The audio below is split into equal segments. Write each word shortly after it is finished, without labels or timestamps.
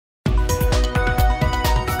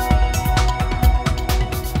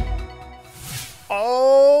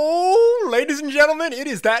ladies and gentlemen, it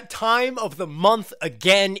is that time of the month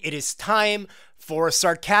again. It is time for a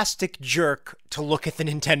sarcastic jerk to look at the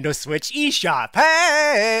Nintendo Switch eShop.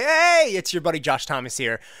 Hey, it's your buddy Josh Thomas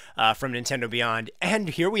here from Nintendo Beyond, and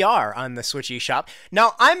here we are on the Switch eShop.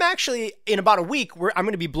 Now, I'm actually, in about a week, I'm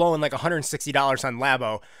going to be blowing like $160 on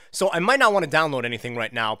Labo, so I might not want to download anything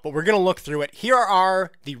right now, but we're going to look through it. Here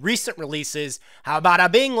are the recent releases. How about a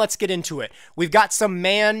bing? Let's get into it. We've got some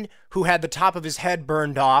man who had the top of his head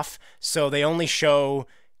burned off, so they only show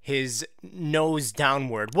his nose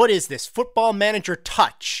downward. What is this? Football Manager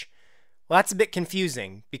Touch. Well, that's a bit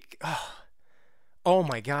confusing. Oh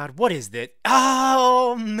my god, what is that?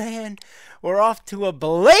 Oh man, we're off to a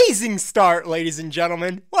blazing start, ladies and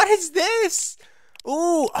gentlemen. What is this?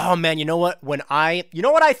 Ooh, oh man, you know what? You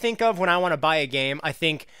know what I think of when I want to buy a game? I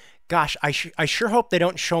think, gosh, I sure hope they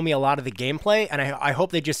don't show me a lot of the gameplay, and I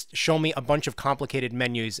hope they just show me a bunch of complicated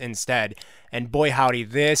menus instead. And boy howdy,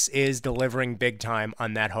 this is delivering big time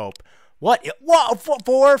on that hope. What?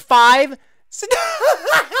 4, 5?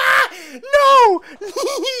 No!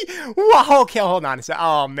 Wow, okay, hold on a sec.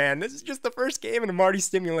 Oh man, this is just the first game and I'm already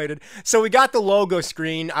stimulated. So we got the logo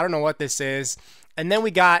screen. I don't know what this is. And then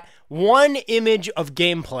we got one image of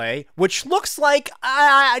gameplay, which looks like,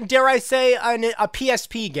 dare I say, a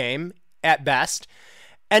PSP game at best.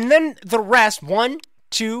 And then the rest, 1,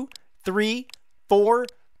 2, 3, 4,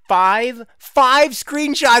 5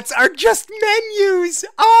 screenshots are just menus.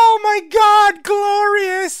 Oh my god,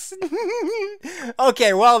 glorious.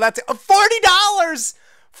 Okay, well, that's $40.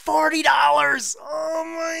 $40. Oh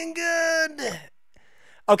my god.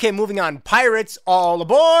 Okay, moving on. Pirates all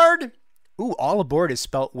aboard. Ooh, all aboard is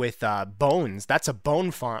spelt with bones. That's a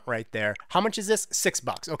bone font right there. How much is this?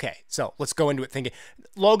 $6. Okay, so let's go into it thinking.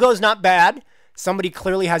 Logo's not bad. Somebody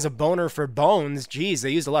clearly has a boner for bones. Jeez, they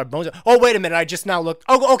used a lot of bones. Oh, wait a minute. I just now looked.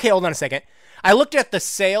 Oh, okay, hold on a second. I looked at the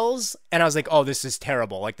sails, and I was like, oh, this is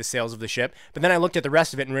terrible, like the sails of the ship. But then I looked at the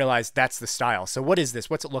rest of it and realized that's the style. So what is this?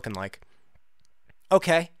 What's it looking like?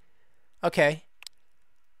 Okay. Okay.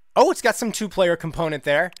 Oh, it's got some two-player component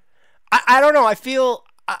there. I don't know. I feel...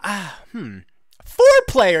 4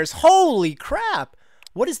 players. Holy crap.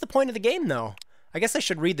 What is the point of the game, though? I guess I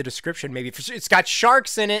should read the description, maybe. It's got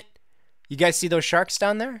sharks in it. You guys see those sharks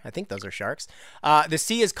down there? I think those are sharks. The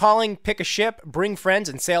sea is calling. Pick a ship, bring friends,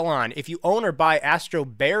 and sail on. If you own or buy Astro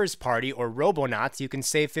Bears Party or Robonauts, you can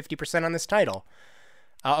save 50% on this title.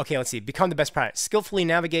 Okay, let's see. Become the best pirate. Skillfully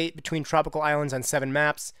navigate between tropical islands on 7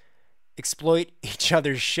 maps. Exploit each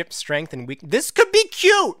other's ship strength and weakness. This could be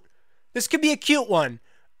cute. This could be a cute one.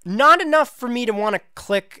 Not enough for me to want to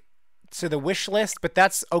click to the wish list, but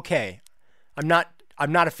that's okay. I'm not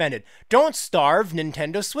offended. Don't Starve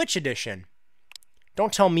Nintendo Switch Edition.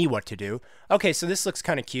 Don't tell me what to do. Okay, so this looks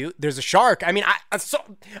kind of cute. There's a shark. I mean, I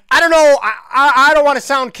don't know. I don't want to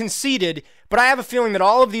sound conceited, but I have a feeling that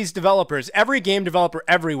all of these developers, every game developer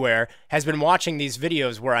everywhere, has been watching these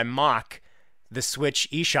videos where I mock the Switch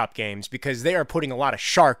eShop games because they are putting a lot of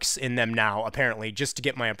sharks in them now, apparently, just to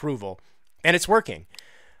get my approval. And it's working.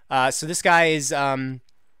 So this guy is, I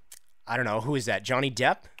don't know, who is that? Johnny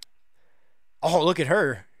Depp? Oh, look at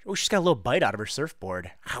her. Oh, she's got a little bite out of her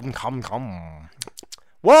surfboard.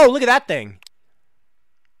 Whoa, look at that thing.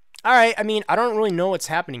 All right, I mean, I don't really know what's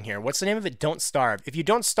happening here. What's the name of it? Don't Starve. If you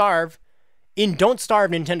don't starve, in Don't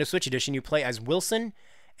Starve Nintendo Switch Edition, you play as Wilson,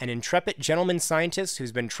 an intrepid gentleman scientist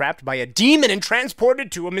who's been trapped by a demon and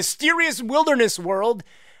transported to a mysterious wilderness world.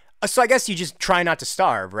 So I guess you just try not to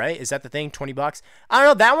starve, right? Is that the thing? $20? I don't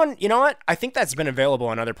know. That one, you know what? I think that's been available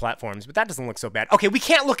on other platforms, but that doesn't look so bad. Okay, we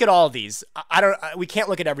can't look at all of these. We can't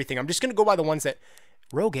look at everything. I'm just going to go by the ones that...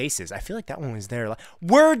 Rogue Aces. I feel like that one was there.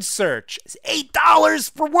 Word Search. It's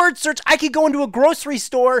 $8 for Word Search. I could go into a grocery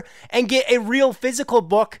store and get a real physical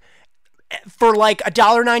book for like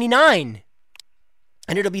 $1.99.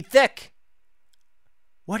 And it'll be thick.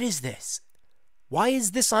 What is this? Why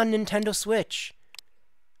is this on Nintendo Switch?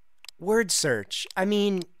 Word Search. I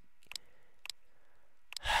mean,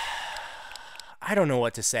 I don't know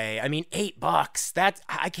what to say. I mean, $8. That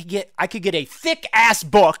I could get a thick ass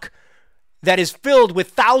book that is filled with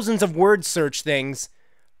thousands of word search things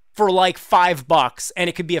for like $5, and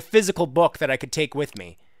it could be a physical book that I could take with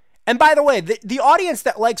me. And by the way, the audience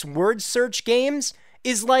that likes word search games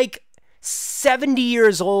is like 70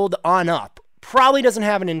 years old on up. Probably doesn't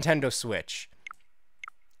have a Nintendo Switch.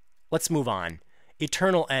 Let's move on.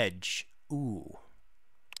 Eternal Edge. Ooh.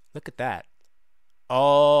 Look at that.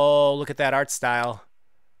 Oh, look at that art style.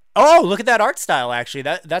 Oh, look at that art style, actually.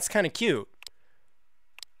 That's kind of cute.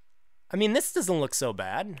 I mean, this doesn't look so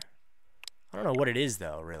bad. I don't know what it is,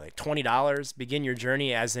 though, really. $20. Begin your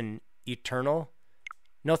journey as an Eternal.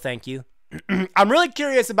 No, thank you. I'm really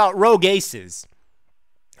curious about Rogue Aces.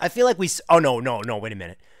 I feel like oh, no, wait a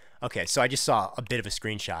minute. Okay, so I just saw a bit of a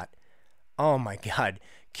screenshot. Oh my god.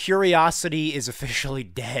 Curiosity is officially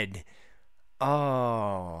dead.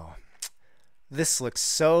 Oh. This looks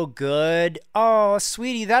so good. Oh,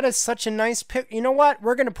 sweetie, that is such a nice pic. You know what?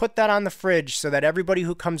 We're going to put that on the fridge so that everybody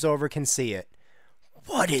who comes over can see it.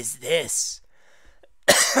 What is this?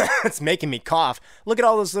 It's making me cough. Look at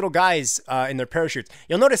all those little guys in their parachutes.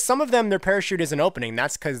 You'll notice some of them, their parachute isn't opening.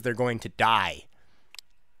 That's because they're going to die.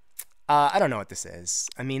 I don't know what this is.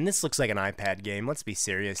 I mean, this looks like an iPad game. Let's be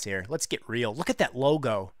serious here. Let's get real. Look at that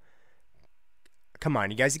logo. Come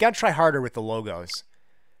on, you guys. You got to try harder with the logos.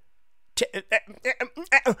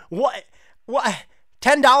 What?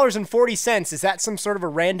 $10.40. Is that some sort of a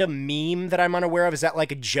random meme that I'm unaware of? Is that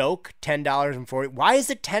like a joke? $10.40. Why is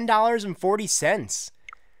it $10.40?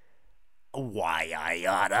 Why I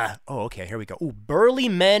oughta. Oh, okay, here we go. Ooh, Burly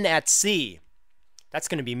Men at Sea. That's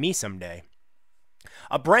going to be me someday.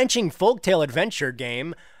 A branching folktale adventure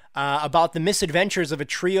game about the misadventures of a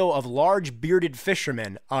trio of large bearded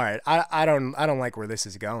fishermen. All right, I don't like where this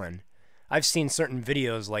is going. I've seen certain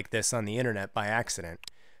videos like this on the internet by accident.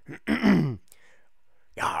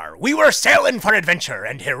 Yar, we were sailing for adventure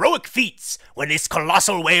and heroic feats when this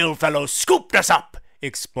colossal whale fellow scooped us up,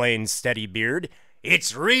 explains Steadybeard.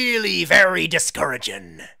 It's really very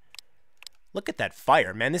discouraging. Look at that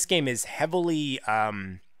fire, man. This game is heavily,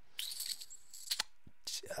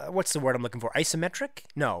 what's the word I'm looking for? Isometric?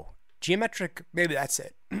 No. Geometric? Maybe that's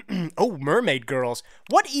it. Oh, mermaid girls.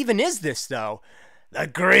 What even is this, though? The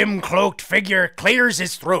grim cloaked figure clears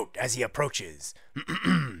his throat as he approaches.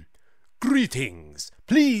 Greetings.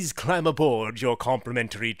 Please climb aboard your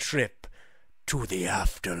complimentary trip to the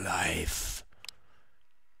afterlife.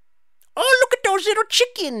 Oh, look at those little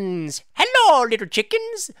chickens. Hello, little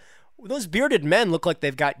chickens. Those bearded men look like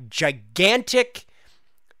they've got gigantic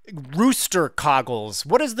rooster coggles.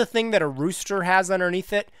 What is the thing that a rooster has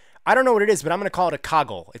underneath it? I don't know what it is, but I'm going to call it a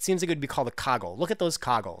coggle. It seems like it would be called a coggle. Look at those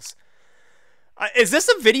coggles. Is this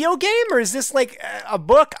a video game or is this like a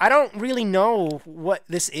book? I don't really know what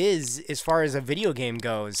this is as far as a video game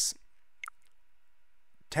goes.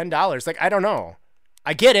 $10. Like, I don't know.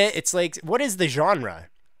 I get it. It's like, what is the genre?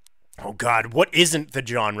 Oh, God, what isn't the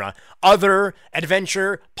genre? Other,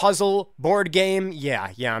 adventure, puzzle, board game?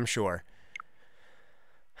 Yeah, I'm sure.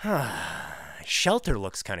 Shelter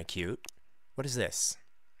looks kind of cute. What is this?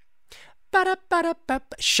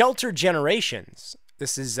 Shelter Generations.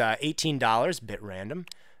 This is $18, bit random.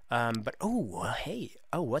 But, oh, hey.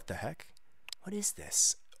 Oh, what the heck? What is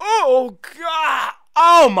this? Oh, God.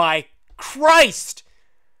 Oh, my Christ.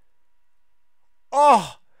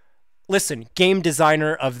 Oh. Listen, game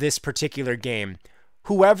designer of this particular game.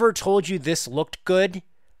 Whoever told you this looked good,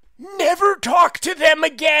 never talk to them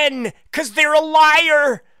again, because they're a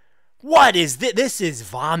liar. What is this? This is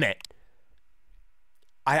vomit.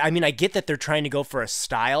 I mean, I get that they're trying to go for a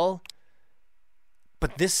style,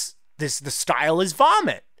 but the style is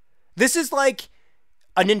vomit. This is like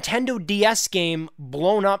a Nintendo DS game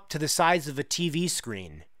blown up to the size of a TV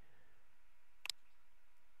screen.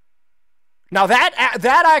 Now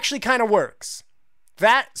that actually kind of works.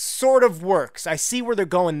 That sort of works. I see where they're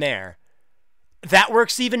going there. That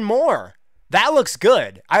works even more. That looks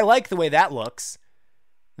good. I like the way that looks.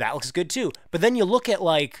 That looks good too. But then you look at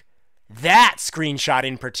like that screenshot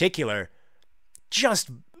in particular, just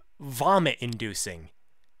vomit-inducing.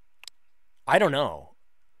 I don't know.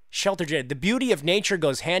 Shelter, the beauty of nature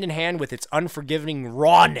goes hand in hand with its unforgiving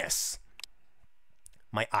rawness.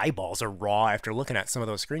 My eyeballs are raw after looking at some of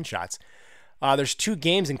those screenshots. There's 2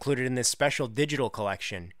 games included in this special digital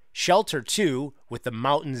collection. Shelter 2, with the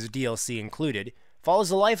Mountains DLC included, follows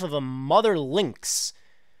the life of a mother lynx.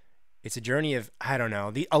 It's a journey of, I don't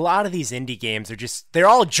know, a lot of these indie games are they're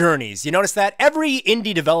all journeys. You notice that? Every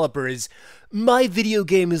indie developer is, my video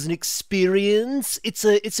game is an experience. It's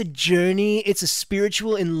a journey. It's a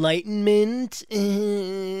spiritual enlightenment.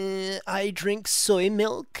 I drink soy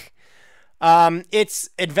milk. It's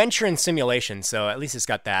adventure and simulation, so at least it's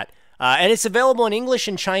got that. And it's available in English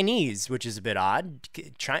and Chinese, which is a bit odd.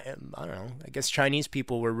 I don't know. I guess Chinese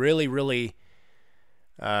people were really, really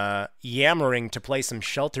yammering to play some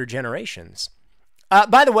Shelter Generations.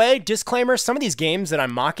 By the way, disclaimer, some of these games that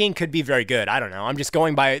I'm mocking could be very good. I don't know. I'm just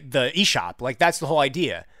going by the eShop. Like, that's the whole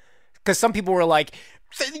idea. Because some people were like,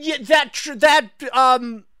 that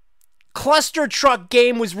cluster truck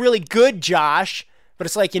game was really good, Josh. But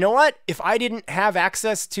it's like, you know what? If I didn't have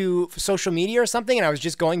access to social media or something and I was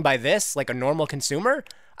just going by this, like a normal consumer,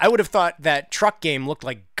 I would have thought that truck game looked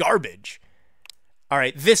like garbage. All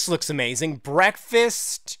right, this looks amazing.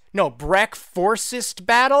 Breakfast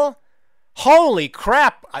Battle? Holy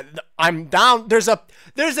crap! I'm down. There's a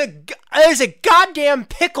goddamn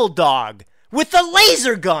pickle dog with a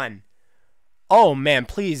laser gun. Oh man,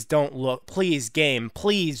 please don't look. Please, game,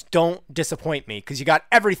 please don't disappoint me, because you got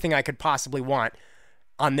everything I could possibly want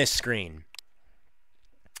on this screen.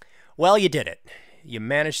 Well, you did it. You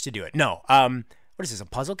managed to do it. No, what is this, a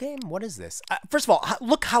puzzle game? What is this? First of all,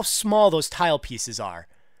 look how small those tile pieces are.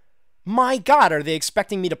 My God, are they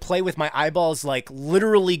expecting me to play with my eyeballs like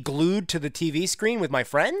literally glued to the TV screen with my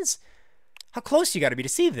friends? How close you got to be to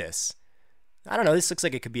see this? I don't know, this looks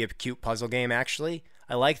like it could be a cute puzzle game, actually.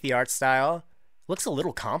 I like the art style. Looks a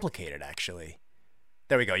little complicated, actually.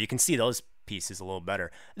 There we go, you can see those pieces a little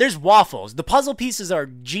better. There's waffles. The puzzle pieces are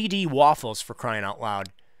GD waffles, for crying out loud.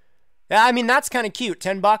 Yeah, I mean, that's kind of cute.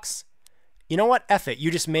 10 bucks. You know what? F it.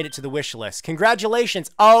 You just made it to the wish list.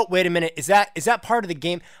 Congratulations. Oh, wait a minute. Is that part of the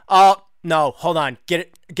game? Oh, no. Hold on.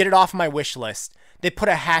 Get it off my wish list. They put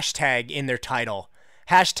a hashtag in their title.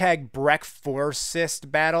 Hashtag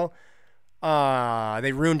breakfast battle.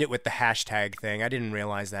 They ruined it with the hashtag thing. I didn't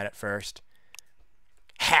realize that at first.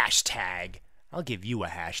 Hashtag. I'll give you a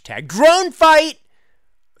hashtag. Drone fight!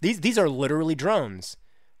 These are literally drones.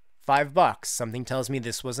 $5. Something tells me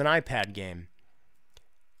this was an iPad game.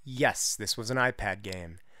 Yes, this was an iPad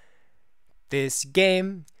game. This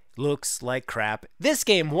game looks like crap. This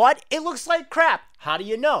game, what? It looks like crap. How do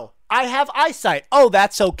you know? I have eyesight. Oh,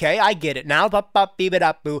 that's okay. I get it now.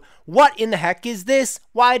 Boo. What in the heck is this?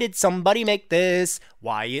 Why did somebody make this?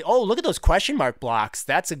 Why? Oh, look at those question mark blocks.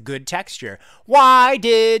 That's a good texture. Why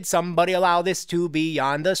did somebody allow this to be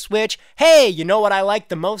on the Switch? Hey, you know what I like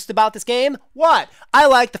the most about this game? What? I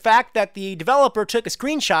like the fact that the developer took a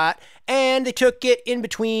screenshot and they took it in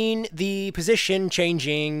between the position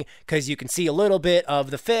changing, because you can see a little bit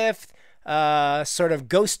of the fifth sort of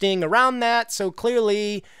ghosting around that. So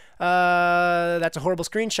clearly, that's a horrible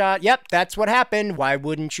screenshot. Yep, that's what happened. Why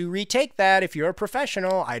wouldn't you retake that if you're a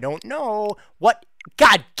professional? I don't know. What?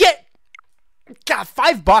 God,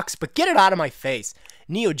 $5, but get it out of my face.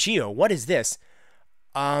 Neo Geo, what is this?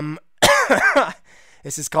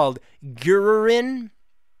 This is called Gurin.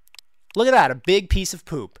 Look at that, a big piece of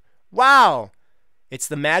poop. Wow, it's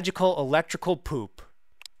the magical electrical poop.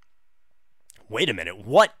 Wait a minute,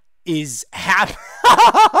 what is happening?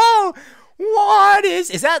 What is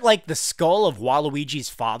that, like the skull of Waluigi's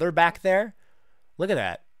father back there? Look at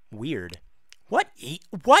that. Weird. What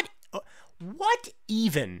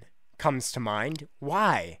even comes to mind?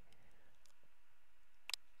 Why?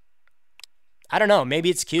 I don't know. Maybe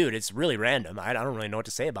it's cute. It's really random. I don't really know what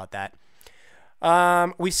to say about that.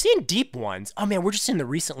 We've seen deep ones. Oh man, we're just in the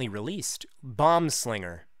recently released Bomb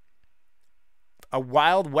Slinger. A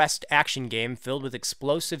Wild West action game filled with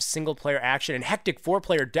explosive single-player action and hectic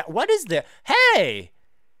 4-player what is the... Hey!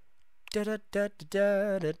 Look at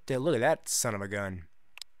that son of a gun.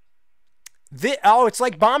 Oh, it's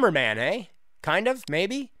like Bomberman, eh? Kind of,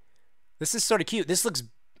 maybe? This is sort of cute. This looks...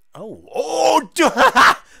 Oh!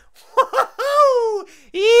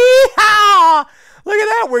 Yeehaw! Look at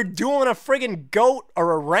that! We're dueling a friggin' goat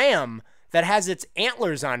or a ram that has its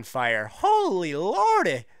antlers on fire. Holy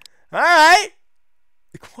lordy! Alright!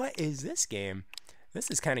 What is this game?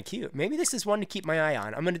 This is kind of cute. Maybe this is one to keep my eye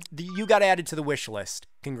on. You got added to the wish list.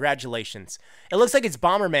 Congratulations. It looks like it's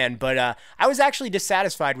Bomberman, but I was actually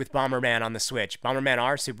dissatisfied with Bomberman on the Switch. Bomberman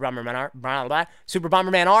R, Super Bomberman R, blah, blah, blah. Super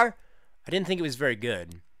Bomberman R. I didn't think it was very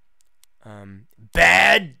good.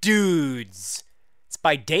 Bad Dudes. It's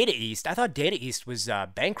by Data East. I thought Data East was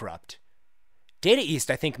bankrupt. Data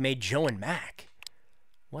East, I think, made Joe and Mac.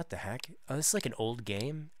 What the heck? Oh, this is like an old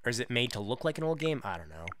game? Or is it made to look like an old game? I don't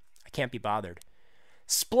know. I can't be bothered.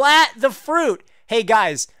 Splat the Fruit! Hey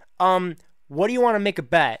guys, what do you want to make a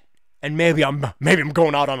bet? And maybe I'm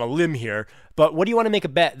going out on a limb here, but what do you want to make a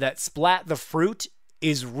bet that Splat the Fruit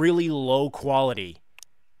is really low quality?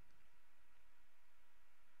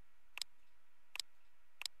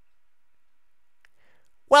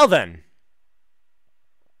 Well then.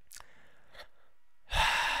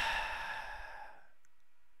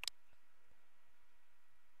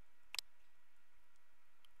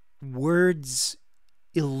 Words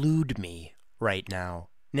elude me right now.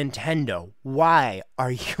 Nintendo, why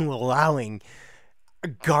are you allowing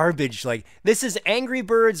garbage like this? Is Angry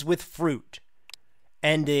Birds with fruit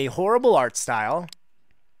and a horrible art style.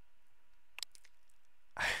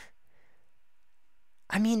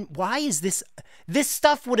 I mean, why is this? This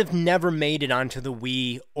stuff would have never made it onto the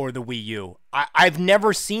Wii or the Wii U. I've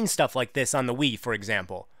never seen stuff like this on the Wii, for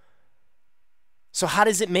example. So how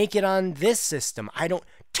does it make it on this system? I don't...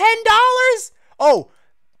 $10? Oh,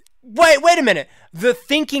 wait a minute. The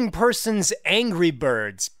Thinking Person's Angry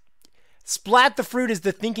Birds. Splat the Fruit is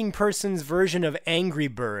the thinking person's version of Angry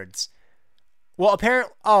Birds. Well,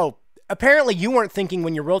 apparently you weren't thinking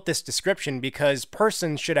when you wrote this description because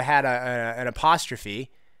person should have had an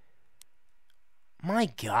apostrophe. My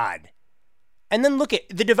God. And then look at,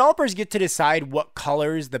 the developers get to decide what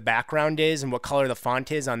colors the background is and what color the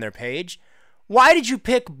font is on their page. Why did you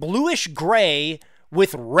pick bluish gray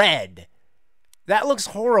with red? That looks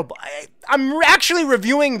horrible. I'm actually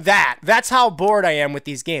reviewing that. That's how bored I am with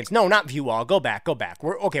these games. No, not view all. Go back.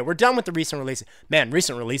 We're done with the recent releases. Man,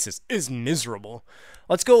 recent releases is miserable.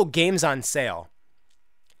 Let's go games on sale.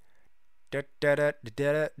 Oh,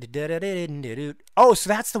 so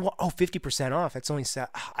that's the one. Oh, 50% off. That's only,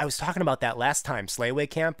 I was talking about that last time. Slayway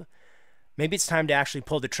Camp. Maybe it's time to actually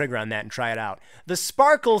pull the trigger on that and try it out. The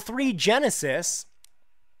Sparkle 3 Genesis.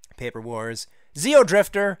 Paper Wars. Zeo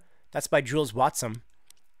Drifter. That's by Jules Watson.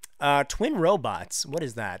 Twin Robots. What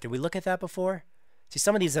is that? Did we look at that before? See,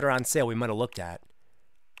 some of these that are on sale we might have looked at.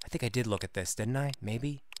 I think I did look at this, didn't I?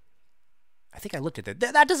 Maybe? I think I looked at that.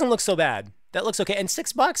 That doesn't look so bad. That looks okay. And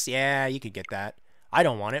 $6? Yeah, you could get that. I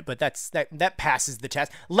don't want it, but that passes the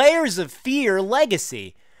test. Layers of Fear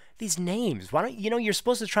Legacy. These names. Why don't you're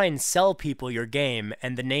supposed to try and sell people your game,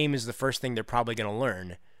 and the name is the first thing they're probably going to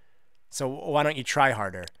learn. So why don't you try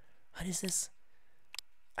harder? What is this?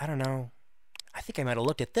 I don't know. I think I might have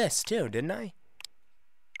looked at this too, didn't I?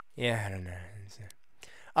 Yeah, I don't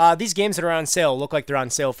know. These games that are on sale look like they're on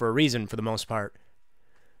sale for a reason for the most part.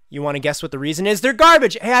 You want to guess what the reason is? They're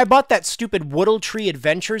garbage. Hey, I bought that stupid Woodle Tree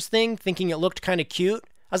Adventures thing thinking it looked kind of cute.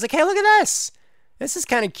 I was like, hey, look at this. This is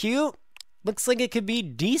kind of cute. Looks like it could be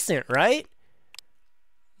decent, right?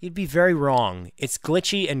 You'd be very wrong. It's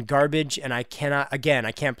glitchy and garbage, and I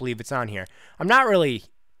can't believe it's on here. I'm not really...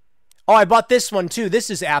 Oh, I bought this one too. This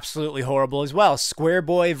is absolutely horrible as well. Square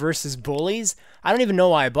Boy versus Bullies. I don't even know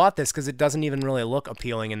why I bought this because it doesn't even really look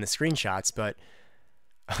appealing in the screenshots, but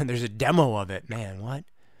there's a demo of it. Man, what?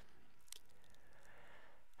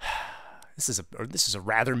 This is a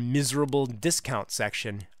rather miserable discount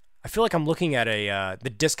section. I feel like I'm looking at the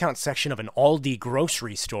discount section of an Aldi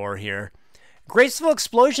grocery store here. Graceful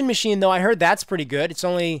Explosion Machine, though, I heard that's pretty good. It's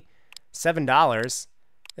only $7.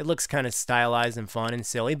 It looks kind of stylized and fun and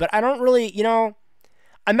silly, but I don't really,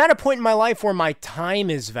 I'm at a point in my life where my time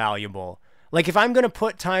is valuable. Like, if I'm going to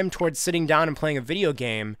put time towards sitting down and playing a video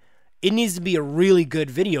game, it needs to be a really good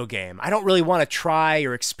video game. I don't really want to try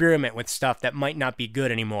or experiment with stuff that might not be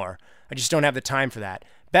good anymore. I just don't have the time for that.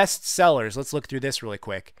 Best sellers. Let's look through this really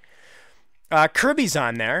quick. Kirby's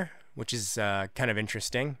on there, which is kind of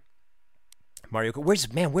interesting. Mario, where's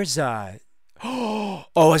oh,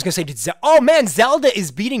 I was gonna say, Zelda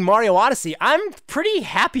is beating Mario Odyssey. I'm pretty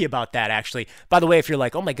happy about that, actually. By the way, if you're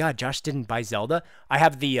like, oh my God, Josh didn't buy Zelda, I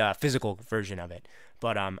have the physical version of it.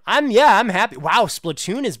 But I'm happy. Wow,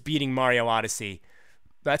 Splatoon is beating Mario Odyssey.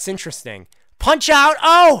 That's interesting. Punch Out.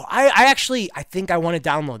 Oh, I think I want to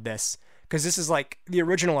download this because this is like the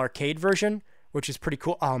original arcade version, which is pretty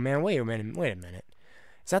cool. Oh man, wait a minute.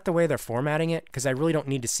 Is that the way they're formatting it? Because I really don't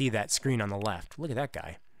need to see that screen on the left. Look at that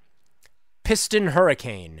guy. Piston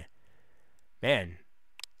Hurricane. Man,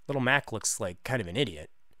 little Mac looks like kind of an idiot.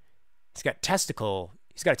 He's got a testicle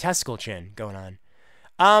chin going on.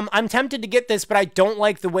 I'm tempted to get this, but I don't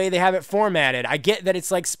like the way they have it formatted. I get that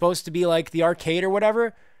it's like supposed to be like the arcade or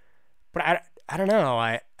whatever, but I don't know.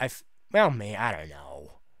 I don't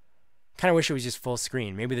know. Kind of wish it was just full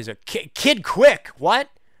screen. Maybe there's a Kid Quick. What?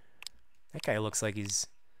 That guy looks like he's...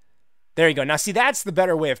 There you go. Now, see, that's the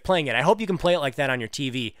better way of playing it. I hope you can play it like that on your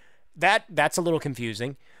TV. That's a little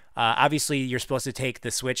confusing. Obviously, you're supposed to take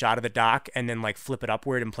the Switch out of the dock and then like flip it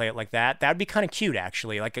upward and play it like that. That'd be kind of cute,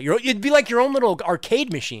 actually. Like it'd be like your own little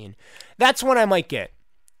arcade machine. That's one I might get.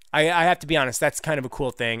 I have to be honest. That's kind of a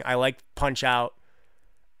cool thing. I like Punch Out,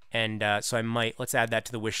 and so I might. Let's add that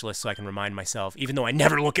to the wish list so I can remind myself, even though I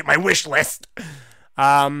never look at my wish list.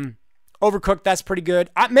 Overcooked. That's pretty good.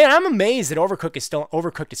 Man, I'm amazed that Overcooked is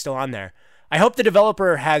still on there. I hope the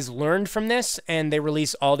developer has learned from this and they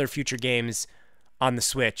release all their future games on the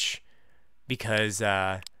Switch because,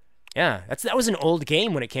 that was an old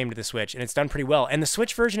game when it came to the Switch and it's done pretty well. And the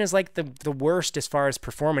Switch version is like the worst as far as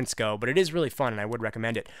performance go, but it is really fun and I would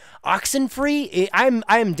recommend it. Oxenfree,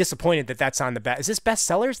 I'm disappointed that that's on the best. Is this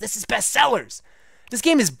bestsellers? This is bestsellers. This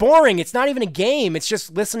game is boring. It's not even a game. It's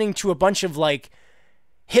just listening to a bunch of like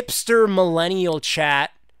hipster millennial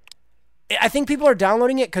chat. I think people are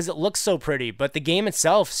downloading it because it looks so pretty, but the game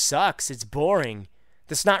itself sucks. It's boring.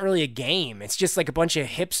 That's not really a game. It's just like a bunch of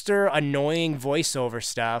hipster, annoying voiceover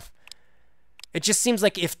stuff. It just seems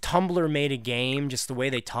like if Tumblr made a game, just the way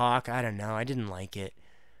they talk. I don't know. I didn't like it.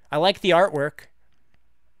 I like the artwork,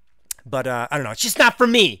 but I don't know. It's just not for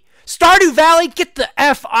me. Stardew Valley, get the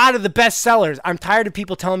F out of the bestsellers. I'm tired of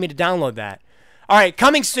people telling me to download that. All right,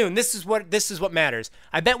 coming soon. This is what matters.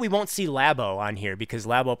 I bet we won't see Labo on here because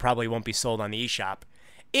Labo probably won't be sold on the eShop.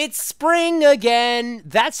 It's spring again.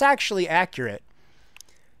 That's actually accurate.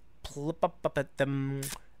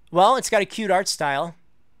 Well, it's got a cute art style.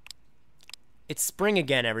 It's spring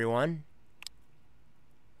again, everyone.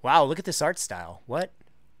 Wow, look at this art style. What?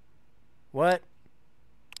 What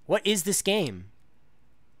is this game?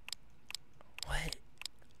 What?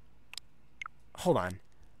 Hold on.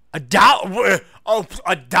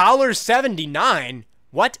 $1.79?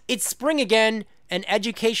 What? It's spring again, an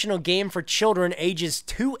educational game for children ages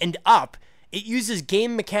 2 and up. It uses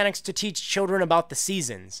game mechanics to teach children about the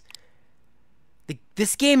seasons.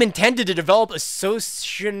 This game intended to develop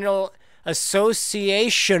associational,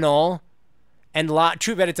 and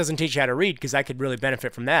too bad it doesn't teach you how to read, because I could really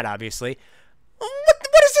benefit from that, obviously.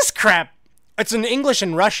 What is this crap? It's in English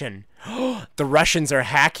and Russian. The Russians are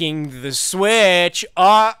hacking the Switch.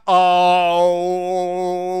 Uh-oh.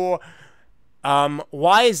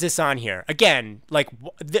 Why is this on here? Again, like,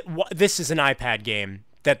 this is an iPad game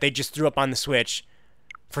that they just threw up on the Switch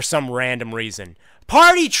for some random reason.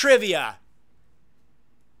 Party Trivia!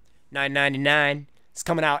 $9.99. It's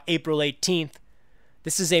coming out April 18th.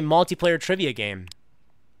 This is a multiplayer trivia game.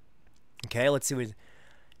 Okay, let's see what...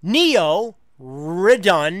 Neo,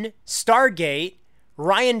 Ridun, Stargate,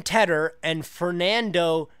 Ryan Tedder, and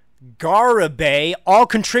Fernando Garibay all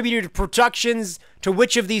contributed to productions to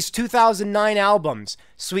which of these 2009 albums?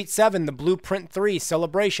 Sweet 7, The Blueprint 3,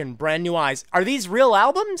 Celebration, Brand New Eyes. Are these real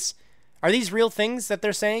albums? Are these real things that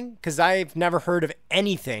they're saying? Because I've never heard of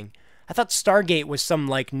anything. I thought Stargate was some,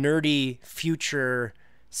 like, nerdy future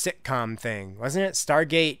sitcom thing. Wasn't it?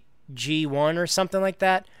 Stargate G1 or something like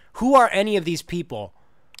that? Who are any of these people?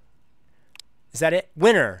 Is that it?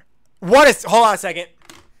 Winner. What is... Hold on a second.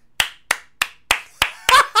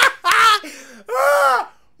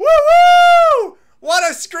 Woo-hoo! What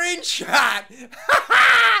a screenshot!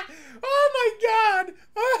 Oh my god!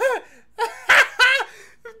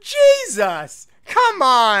 Jesus! Come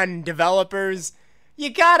on, developers. You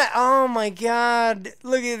gotta... Oh my god.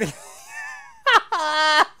 Look at it.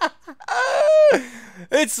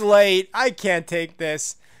 It's late. I can't take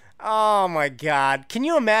this. Oh my god. Can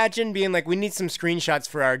you imagine being like, we need some screenshots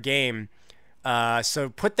for our game. So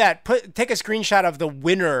take a screenshot of the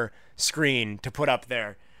winner screen to put up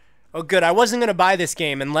there. Oh good, I wasn't gonna buy this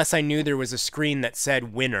game unless I knew there was a screen that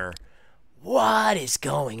said winner. What is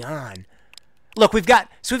going on? Look, we've got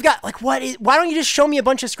like, why don't you just show me a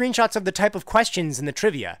bunch of screenshots of the type of questions in the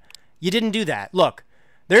trivia? You didn't do that. Look,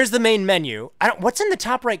 there's the main menu. What's in the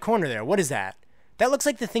top right corner there? What is that? That looks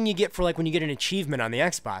like the thing you get for like when you get an achievement on the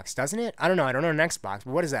Xbox, doesn't it? I don't know an Xbox,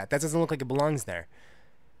 but what is that? That doesn't look like it belongs there.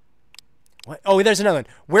 What? Oh, there's another one.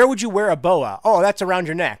 Where would you wear a boa? Oh, that's around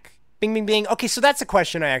your neck. Bing, bing, bing. Okay, so that's a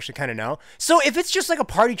question I actually kind of know. So if it's just like a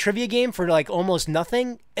party trivia game for like almost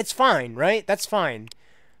nothing, it's fine, right? That's fine.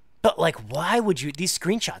 But like, why would you? These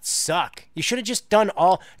screenshots suck. You should have just done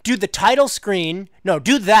do the title screen. No,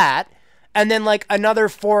 do that. And then like another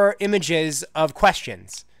 4 images of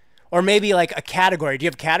questions. Or maybe like a category. Do you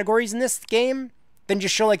have categories in this game? Then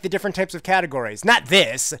just show like the different types of categories. Not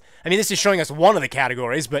this. I mean, this is showing us one of the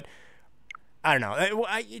categories, but I don't know.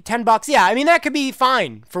 $10. Yeah, I mean, that could be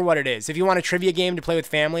fine for what it is. If you want a trivia game to play with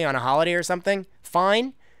family on a holiday or something,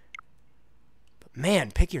 fine. But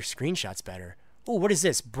man, pick your screenshots better. Oh, what is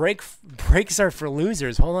this? Breaks are for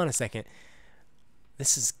losers. Hold on a second.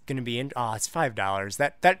 This is going to be it's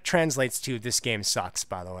 $5. That translates to this game sucks,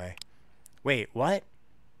 by the way. Wait, what?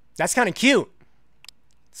 That's kind of cute.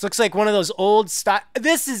 This looks like one of those old style.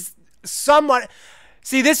 This is somewhat...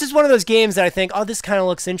 See, this is one of those games that I think, oh, this kind of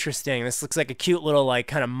looks interesting. This looks like a cute little, like,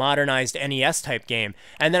 kind of modernized NES type game.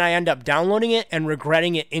 And then I end up downloading it and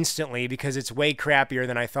regretting it instantly because it's way crappier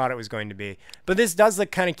than I thought it was going to be. But this does look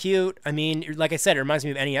kind of cute. I mean, like I said, it reminds me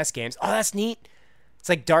of NES games. Oh, that's neat. It's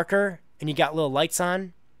like darker and you got little lights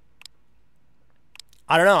on.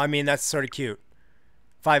 I don't know. I mean, that's sort of cute.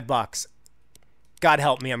 $5. God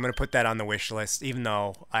help me, I'm going to put that on the wish list, even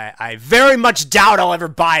though I very much doubt I'll ever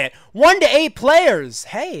buy it. 1 to 8 players.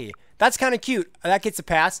 Hey, that's kind of cute. That gets a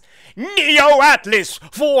pass. Neo Atlas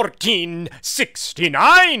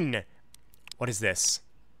 1469. What is this?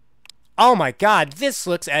 Oh my god, this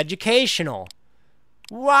looks educational.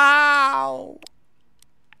 Wow.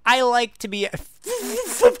 I like to be...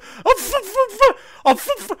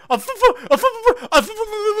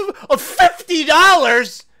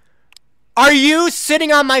 $50? Are you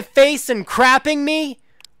sitting on my face and crapping me?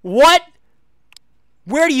 What?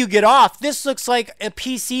 Where do you get off? This looks like a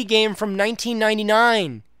PC game from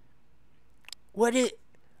 1999. What is...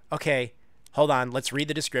 Okay, hold on. Let's read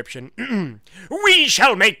the description. We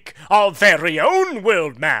shall make our very own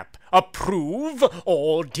world map. Approve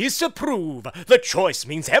or disapprove. The choice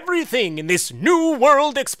means everything in this new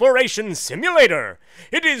world exploration simulator.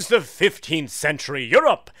 It is the 15th century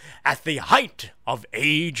Europe, at the height of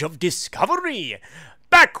Age of Discovery.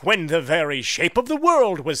 Back when the very shape of the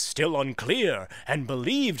world was still unclear and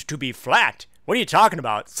believed to be flat. What are you talking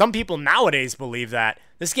about? Some people nowadays believe that.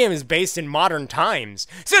 This game is based in modern times,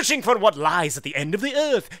 searching for what lies at the end of the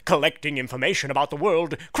earth, collecting information about the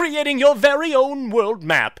world, creating your very own world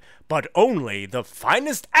map. But only the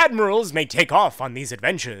finest admirals may take off on these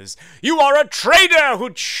adventures. You are a trader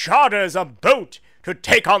who charters a boat to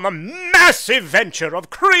take on the massive venture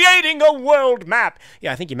of creating a world map.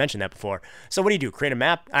 Yeah, I think you mentioned that before. So what do you do? Create a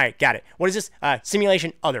map? All right, got it. What is this?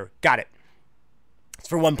 Simulation other. Got it. It's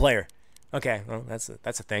for one player. Okay, well, that's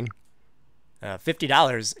a thing.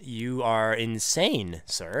 $50. You are insane,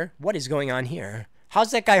 sir. What is going on here?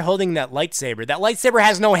 How's that guy holding that lightsaber? That lightsaber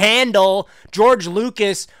has no handle. George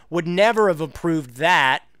Lucas would never have approved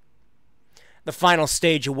that. The final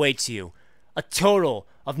stage awaits you. A total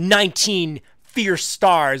of 19 fierce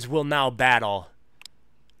stars will now battle.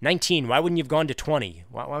 19. Why wouldn't you have gone to 20?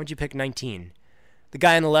 Why would you pick 19? The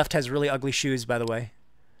guy on the left has really ugly shoes, by the way.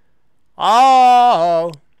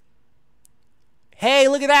 Oh! Hey,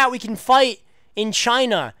 look at that. We can fight in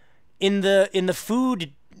China, in the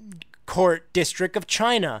food court district of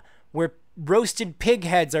China, where roasted pig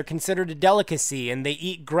heads are considered a delicacy and they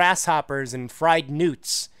eat grasshoppers and fried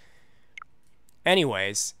newts.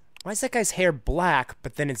 Anyways, why is that guy's hair black,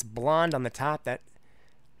 but then it's blonde on the top?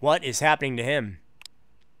 What is happening to him?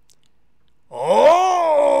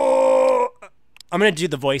 Oh! I'm going to do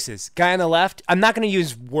the voices. Guy on the left, I'm not going to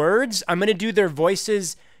use words. I'm going to do their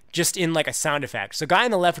voices just in like a sound effect. So guy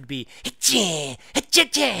on the left would be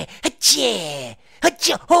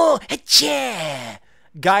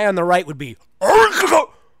guy on the right would be guy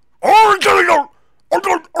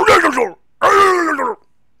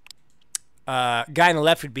on the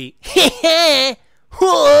left would be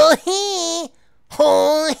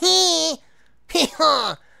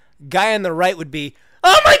guy on the right would be,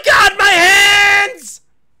 oh my god, my hands!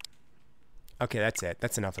 Okay, that's it.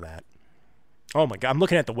 That's enough of that. Oh my god, I'm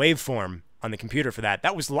looking at the waveform on the computer for that.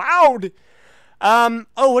 That was loud! Oh,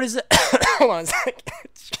 what is it? Hold on a second.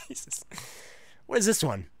 Jesus. What is this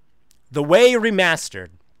one? The Way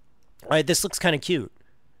Remastered. Alright, this looks kind of cute.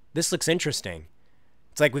 This looks interesting.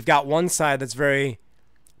 It's like we've got one side that's very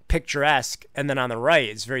picturesque, and then on the right,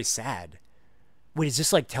 it's very sad. Wait, is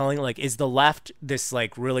this like telling, like, is the left this,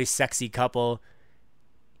 like, really sexy couple?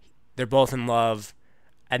 They're both in love.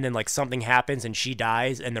 And then, like, something happens and she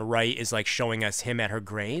dies, and the right is, like, showing us him at her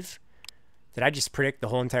grave? Did I just predict the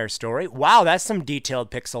whole entire story? Wow, that's some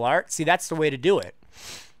detailed pixel art. See, that's the way to do it.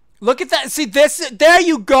 Look at that. See, this, there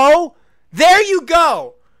you go. There you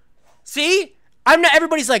go. See? I'm not,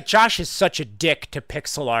 everybody's like, Josh is such a dick to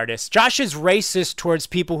pixel artists. Josh is racist towards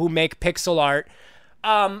people who make pixel art.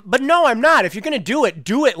 But no, I'm not. If you're going to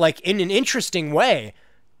do it, like, in an interesting way.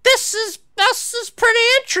 This is pretty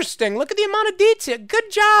interesting. Look at the amount of detail. Good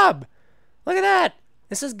job. Look at that.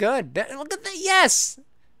 This is good. Look at that. Yes.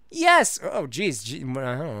 Yes. Oh, geez. I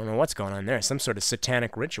don't know what's going on there. Some sort of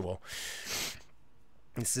satanic ritual.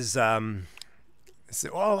 This is, oh,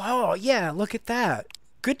 yeah. Look at that.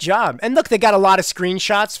 Good job. And look, they got a lot of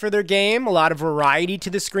screenshots for their game. A lot of variety to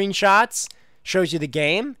the screenshots. Shows you the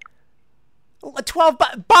game. 12,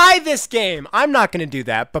 buy this game. I'm not going to do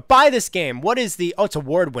that, but buy this game. What is the, oh, it's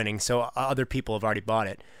award winning, so other people have already bought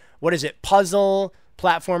it. What is it? Puzzle,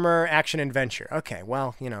 platformer, action, adventure. Okay,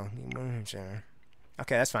 well, you know.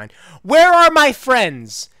 Okay, that's fine. Where are my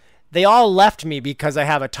friends? They all left me because I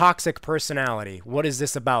have a toxic personality. What is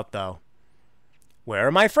this about, though? Where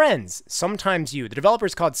are my friends? Sometimes You. The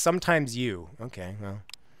developer's called Sometimes You. Okay, well.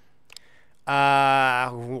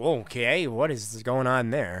 Okay, what is going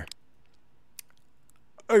on there?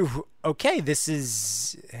 Oh, okay, this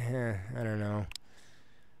is, I don't know.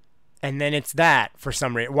 And then it's that for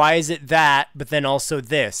some reason. Why is it that, but then also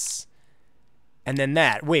this? And then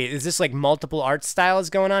that. Wait, is this like multiple art styles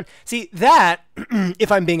going on? See, that, if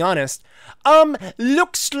I'm being honest,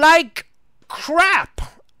 looks like crap.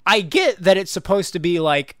 I get that it's supposed to be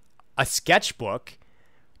like a sketchbook,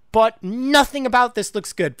 but nothing about this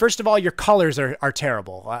looks good. First of all, your colors are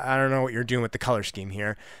terrible. I don't know what you're doing with the color scheme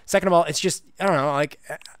here. Second of all, it's just, I don't know, like,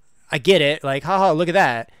 I get it. Like, haha, look at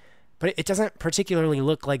that. But it doesn't particularly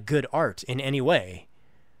look like good art in any way.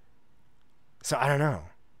 So I don't know.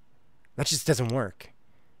 That just doesn't work.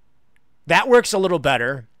 That works a little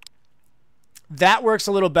better. That works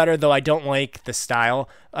a little better, though I don't like the style.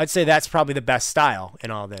 I'd say that's probably the best style in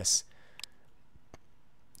all this.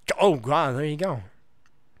 Oh, God, there you go.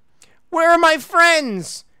 Where are my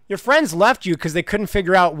friends? Your friends left you because they couldn't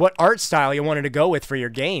figure out what art style you wanted to go with for your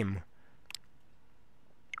game.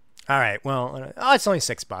 All right, well, it's only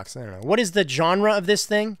 $6. I don't know. What is the genre of this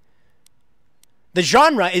thing? The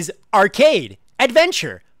genre is arcade,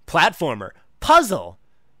 adventure, platformer, puzzle.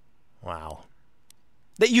 Wow.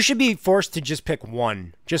 That you should be forced to just pick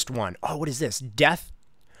one. Just one. Oh, what is this? Death?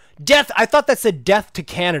 Death! I thought that said Death to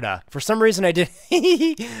Canada. For some reason, I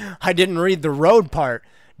didn't read the road part.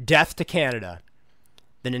 Death to Canada.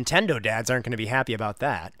 The Nintendo dads aren't going to be happy about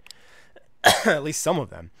that. At least some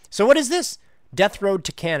of them. So what is this? Death Road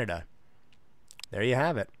to Canada. There you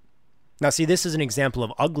have it. Now, see, this is an example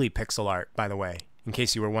of ugly pixel art, by the way, in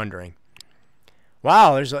case you were wondering.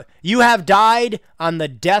 Wow, you have died on the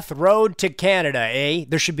death road to Canada, eh?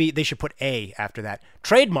 They should put A after that.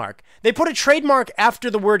 Trademark. They put a trademark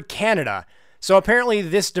after the word Canada. So apparently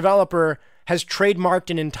this developer has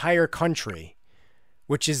trademarked an entire country,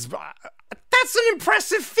 which is, that's an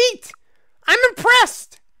impressive feat. I'm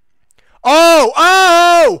impressed.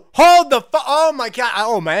 Oh, hold the, oh my God.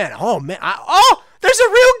 Oh man, there's a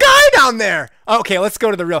real guy down there. Okay, let's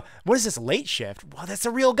go to the real, what is this, late shift? Wow, that's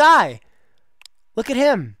a real guy. Look at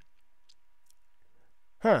him.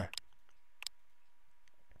 Huh.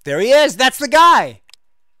 There he is. That's the guy.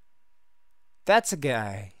 That's a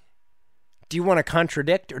guy. Do you want to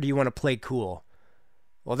contradict or do you want to play cool?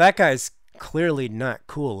 Well, that guy's clearly not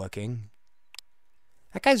cool looking.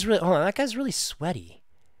 That guy's really, hold on, that guy's really sweaty.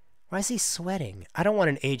 Why is he sweating? I don't want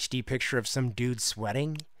an HD picture of some dude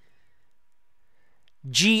sweating.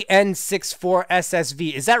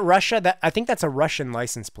 GN64SSV. Is that Russia? I think that's a Russian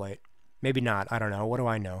license plate. Maybe not. I don't know. What do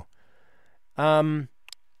I know?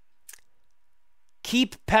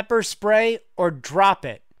 Keep pepper spray or drop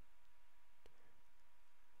it.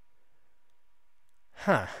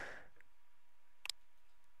 Huh.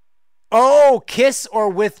 Oh, kiss or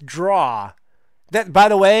withdraw. That, by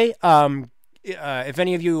the way, if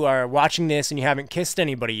any of you are watching this and you haven't kissed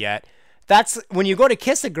anybody yet, that's when you go to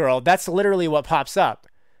kiss a girl, that's literally what pops up.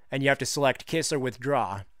 And you have to select kiss or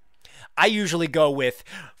withdraw. I usually go with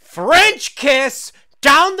French kiss,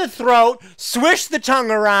 down the throat, swish the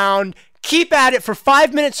tongue around, keep at it for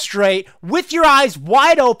 5 minutes straight, with your eyes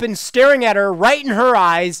wide open, staring at her right in her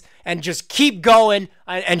eyes, and just keep going,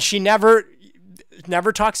 and she never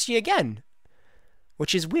talks to you again.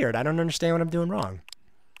 Which is weird. I don't understand what I'm doing wrong.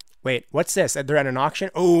 Wait, what's this? They're at an auction?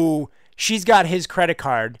 Oh, she's got his credit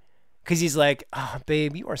card, because he's like, oh,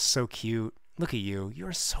 babe, you are so cute. Look at you. You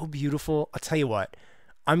are so beautiful. I'll tell you what.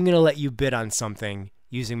 I'm going to let you bid on something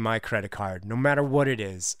using my credit card, no matter what it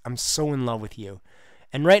is. I'm so in love with you.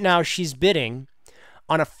 And right now, she's bidding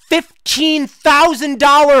on a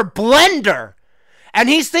 $15,000 blender. And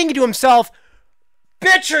he's thinking to himself,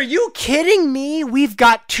 bitch, are you kidding me? We've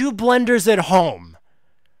got 2 blenders at home.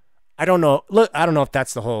 I don't know. Look, I don't know if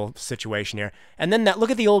that's the whole situation here. And then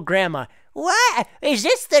look at the old grandma. What? Is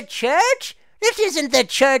this the church? This isn't the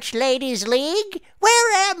Church Ladies League.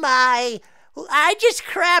 Where am I? I just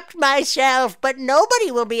crapped myself, but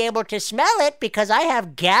nobody will be able to smell it because I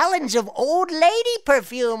have gallons of old lady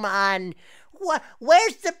perfume on.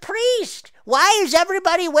 Where's the priest? Why is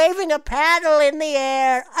everybody waving a paddle in the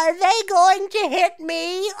air? Are they going to hit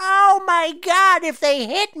me? Oh my God, if they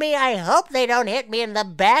hit me, I hope they don't hit me in the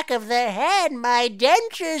back of the head. My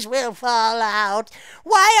dentures will fall out.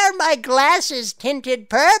 Why are my glasses tinted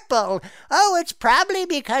purple? Oh, it's probably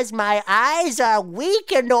because my eyes are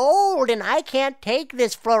weak and old and I can't take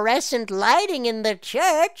this fluorescent lighting in the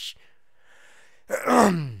church.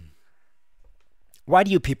 Why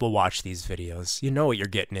do you people watch these videos? You know what you're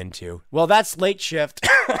getting into. Well, that's late shift.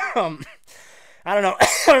 I don't know. I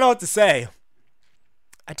don't know what to say.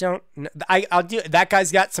 I'll do. That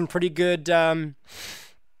guy's got some pretty good. He's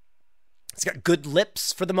got good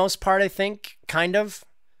lips for the most part. I think, kind of.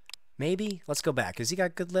 Maybe. Let's go back. Has he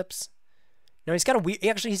got good lips? No, he's got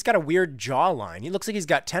he's got a weird jawline. He looks like he's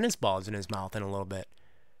got tennis balls in his mouth in a little bit.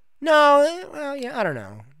 No, well, yeah, I don't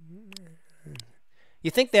know. You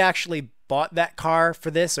think they actually bought that car for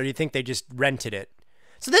this, or do you think they just rented it?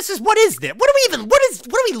 So this is, what is this? What are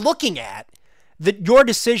we looking at? Your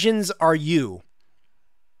decisions are you.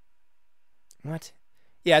 What?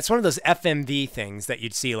 Yeah, it's one of those FMV things that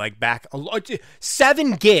you'd see like back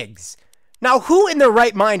 7 gigs. Now, who in their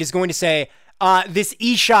right mind is going to say, this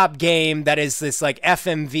eShop game that is this like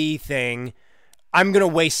FMV thing, I'm going to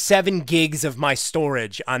waste 7 gigs of my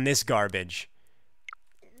storage on this garbage?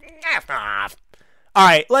 All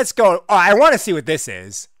right, let's go. Oh, I want to see what this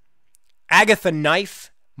is. Agatha Knife,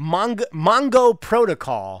 Mongo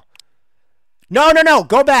Protocol. No,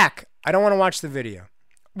 go back. I don't want to watch the video.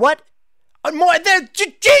 What? More there.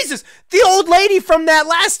 Jesus, the old lady from that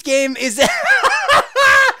last game is.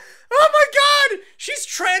 Oh my God, she's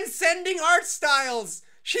transcending art styles.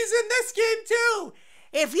 She's in this game too.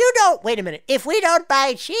 If you don't, wait a minute. If we don't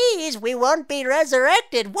buy cheese, we won't be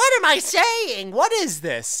resurrected. What am I saying? What is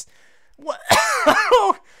this? What?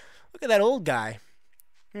 Look at that old guy.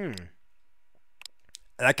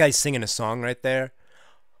 That guy's singing a song right there.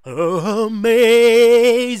 Amazing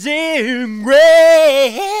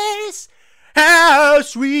grace, how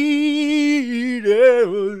sweet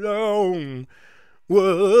and long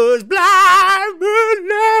was blind but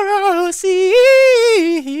now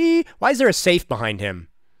see. Why is there a safe behind him?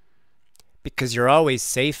 Because you're always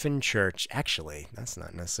safe in church. Actually, that's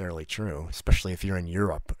not necessarily true, especially if you're in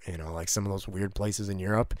Europe. You know, like some of those weird places in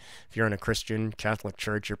Europe. If you're in a Christian Catholic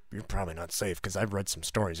church, you're probably not safe, because I've read some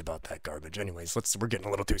stories about that garbage. Anyways, we're getting a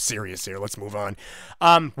little too serious here. Let's move on.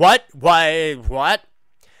 What? Why? What?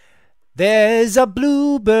 There's a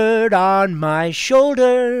bluebird on my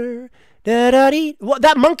shoulder. Da-da-dee. Well,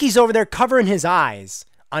 that monkey's over there covering his eyes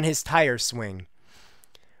on his tire swing.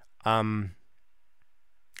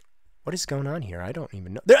 What is going on here? I don't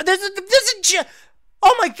even know.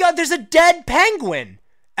 Oh my God, there's a dead penguin.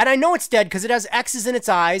 And I know it's dead because it has X's in its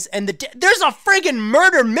eyes. And there's a friggin'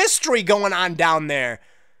 murder mystery going on down there.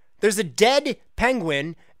 There's a dead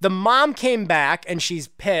penguin. The mom came back and she's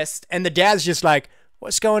pissed. And the dad's just like,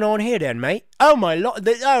 what's going on here then, mate? Oh my Lord,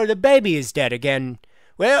 the baby is dead again.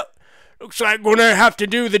 Well, looks like we're gonna have to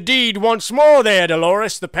do the deed once more there,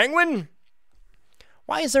 Dolores the penguin.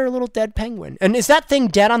 Why is there a little dead penguin? And is that thing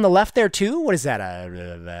dead on the left there too? What is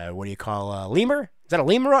that? What do you call a lemur? Is that a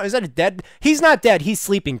lemur? Is that a dead? He's not dead. He's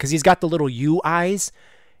sleeping because he's got the little U eyes.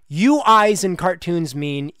 U eyes in cartoons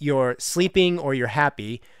mean you're sleeping or you're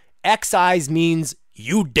happy. X eyes means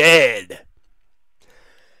you dead.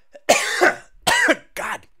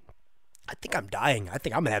 God, I think I'm dying. I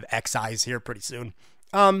think I'm gonna have X eyes here pretty soon.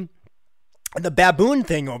 The baboon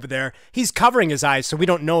thing over there, he's covering his eyes so we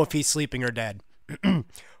don't know if he's sleeping or dead.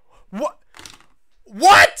 What?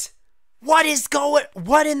 What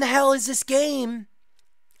in the hell is this game?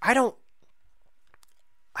 I don't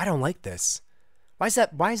like this.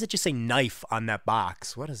 Why is it just say knife on that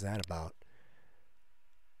box? What is that about?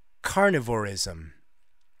 Carnivorism.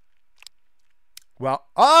 Well,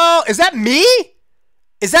 oh, is that me?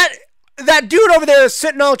 Is that dude over there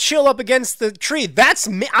sitting all chill up against the tree? That's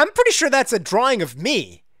me. I'm pretty sure that's a drawing of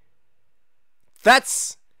me.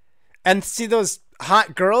 And see those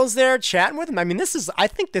hot girls there chatting with him? I mean, I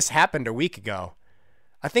think this happened a week ago.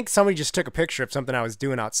 I think somebody just took a picture of something I was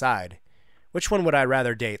doing outside. Which one would I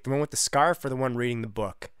rather date? The one with the scarf or the one reading the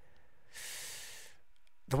book?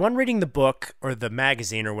 The one reading the book or the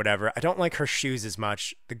magazine or whatever, I don't like her shoes as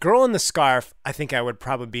much. The girl in the scarf, I think I would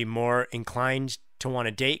probably be more inclined to want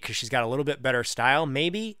to date because she's got a little bit better style,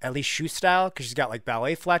 maybe, at least shoe style, because she's got like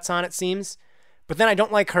ballet flats on, it seems. But then I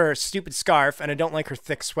don't like her stupid scarf, and I don't like her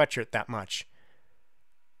thick sweatshirt that much.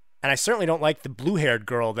 And I certainly don't like the blue-haired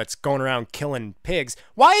girl that's going around killing pigs.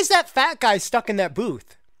 Why is that fat guy stuck in that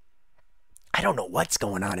booth? I don't know what's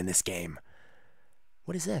going on in this game.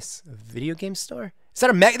 What is this? A video game store? Is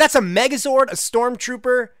that that's a Megazord, a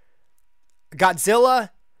Stormtrooper, a Godzilla?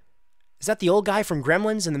 Is that the old guy from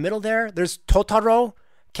Gremlins in the middle there? There's Totoro,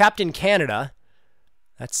 Captain Canada.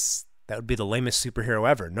 That would be the lamest superhero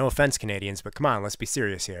ever. No offense, Canadians, but come on, let's be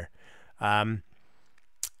serious here.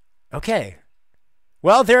 Okay.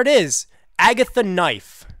 Well, there it is. Agatha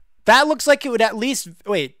Knife. That looks like it would at least...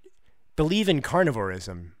 Wait. Believe in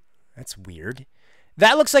carnivorism. That's weird.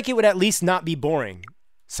 That looks like it would at least not be boring.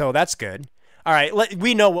 So that's good. All right,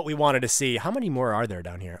 we know what we wanted to see. How many more are there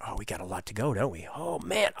down here? Oh, we got a lot to go, don't we? Oh,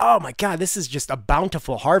 man. Oh, my God. This is just a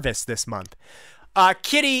bountiful harvest this month.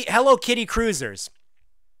 Hello Kitty Cruisers.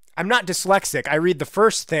 I'm not dyslexic. I read the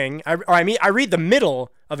first thing. I read the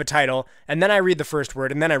middle of a title, and then I read the first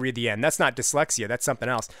word, and then I read the end. That's not dyslexia. That's something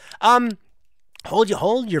else.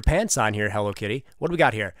 Hold your pants on here, Hello Kitty. What do we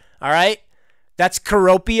got here? All right. That's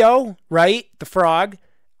Caropio, right? The frog.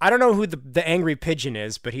 I don't know who the angry pigeon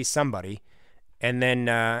is, but he's somebody. And then,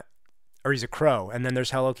 or he's a crow. And then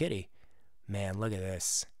there's Hello Kitty. Man, look at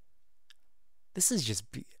this. This is just,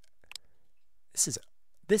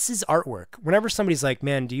 this is artwork. Whenever somebody's like,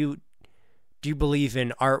 man, do you believe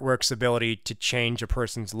in artwork's ability to change a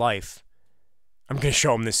person's life? I'm going to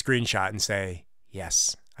show them this screenshot and say,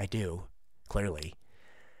 yes, I do. Clearly.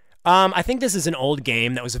 I think this is an old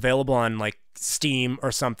game that was available on like Steam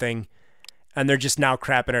or something, and they're just now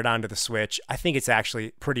crapping it onto the Switch. I think it's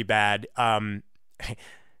actually pretty bad.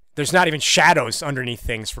 There's not even shadows underneath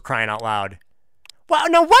things, for crying out loud. Well,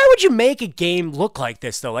 now why would you make a game look like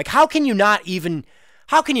this though? Like how can you not even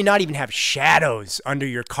have shadows under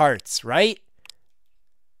your carts, right?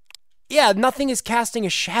 Yeah, nothing is casting a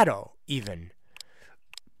shadow even.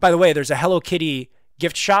 By the way, there's a Hello Kitty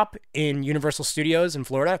gift shop in Universal Studios in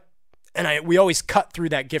Florida, and we always cut through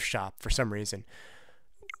that gift shop for some reason.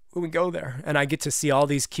 When we go there, and I get to see all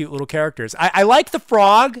these cute little characters. I like the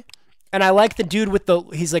frog. And I like the dude with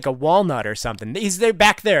he's like a walnut or something. He's there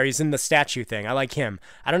back there. He's in the statue thing. I like him.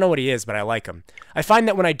 I don't know what he is, but I like him. I find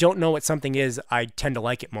that when I don't know what something is, I tend to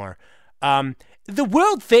like it more. The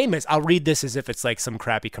world famous, I'll read this as if it's like some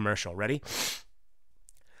crappy commercial. Ready?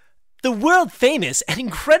 The world famous and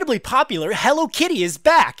incredibly popular Hello Kitty is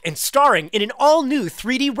back and starring in an all-new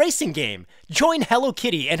 3D racing game. Join Hello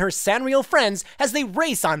Kitty and her Sanrio friends as they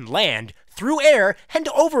race on land, through air, and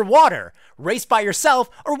over water. Race by yourself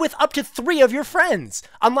or with up to 3 of your friends.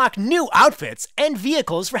 Unlock new outfits and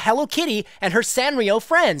vehicles for Hello Kitty and her Sanrio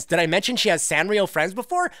friends. Did I mention she has Sanrio friends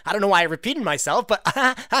before? I don't know why I repeated myself, but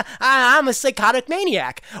I'm a psychotic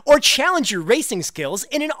maniac. Or challenge your racing skills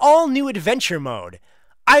in an all-new adventure mode.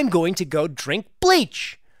 I'm going to go drink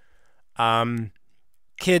bleach.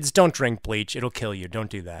 Kids, don't drink bleach. It'll kill you. Don't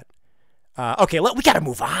do that. Okay, we gotta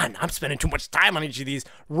move on. I'm spending too much time on each of these.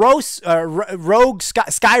 Rogue,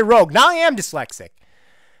 Sky Rogue. Now I am dyslexic.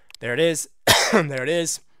 There it is. There it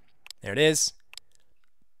is. There it is.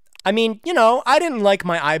 I mean, you know, I didn't like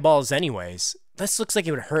my eyeballs anyways. This looks like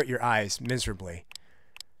it would hurt your eyes miserably.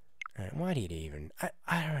 All right, why do you even?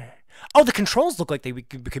 Oh, the controls look like they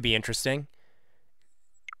could be interesting.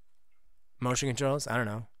 Motion controls? I don't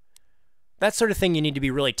know. That sort of thing you need to be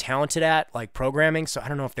really talented at, like programming, so I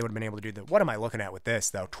don't know if they would have been able to do that. What am I looking at with this,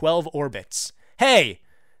 though? 12 orbits. Hey,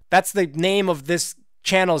 that's the name of this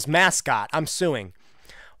channel's mascot. I'm suing.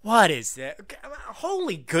 What is that?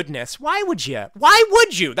 Holy goodness. Why would you? Why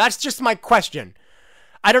would you? That's just my question.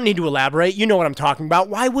 I don't need to elaborate. You know what I'm talking about.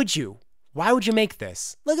 Why would you? Why would you make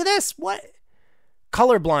this? Look at this. What?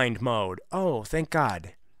 Colorblind mode. Oh, thank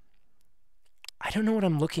God. I don't know what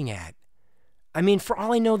I'm looking at. I mean, for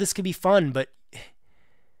all I know, this could be fun, but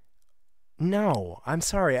no, I'm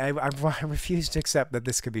sorry. I refuse to accept that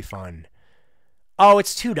this could be fun. Oh,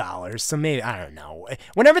 it's $2, so maybe, I don't know.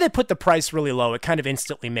 Whenever they put the price really low, it kind of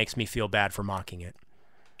instantly makes me feel bad for mocking it.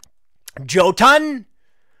 Jotun!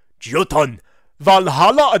 Jotun!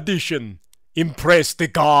 Valhalla Edition! Impress the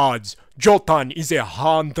gods! Jotun is a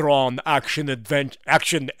hand-drawn action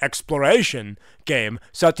exploration game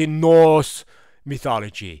set in Norse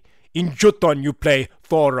mythology. In Jotun, you play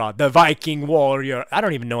Thora, the Viking warrior. I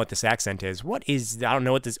don't even know what this accent is. What is... I don't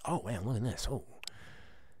know what this... Oh, man, look at this. Oh.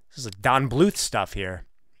 This is like Don Bluth stuff here.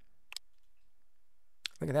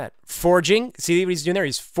 Look at that. Forging. See what he's doing there?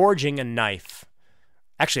 He's forging a knife.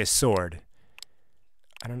 Actually, a sword.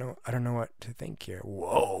 I don't know what to think here.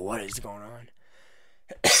 Whoa, what is going on?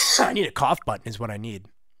 I need a cough button is what I need.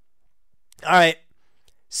 All right.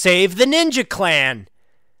 Save the Ninja Clan.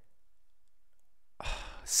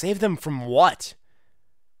 Save them from what?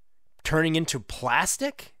 Turning into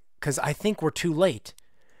plastic? Because I think we're too late.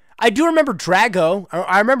 I do remember Drago.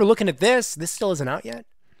 I remember looking at this. This still isn't out yet.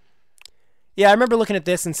 Yeah, I remember looking at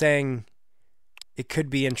this and saying it could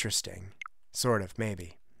be interesting. Sort of,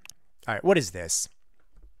 maybe. All right, what is this?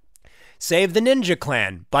 Save the Ninja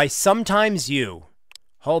Clan by Sometimes You.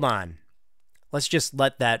 Hold on. Let's just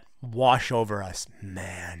let that wash over us.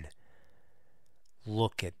 Man.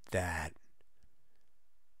 Look at that.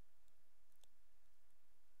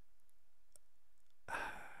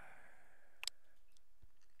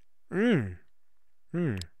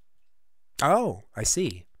 Oh, I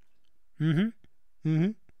see. 1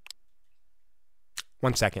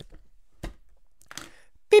 second.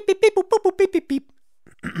 Beep, beep, beep, boop, boop, boop, beep, beep, beep.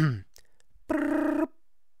 Brrr,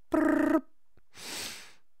 brrr,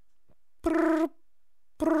 brrr,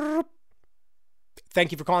 brrr.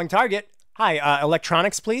 Thank you for calling Target. Hi,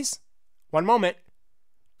 electronics, please. 1 moment.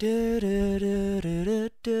 Hi,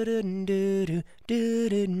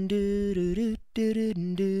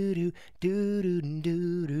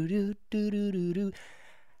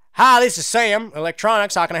 this is Sam,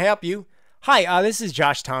 Electronics. How can I help you? Hi, this is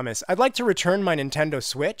Josh Thomas. I'd like to return my Nintendo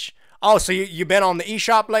Switch. Oh, so you've been on the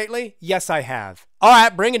eShop lately? Yes, I have. All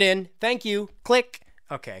right, bring it in. Thank you. Click.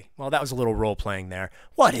 Okay, well, that was a little role-playing there.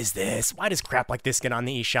 What is this? Why does crap like this get on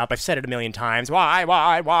the eShop? I've said it a million times. Why?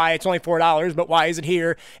 It's only $4, but why is it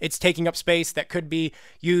here? It's taking up space that could be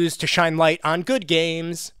used to shine light on good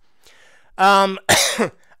games.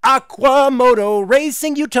 Aquamoto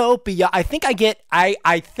Racing Utopia. I think I get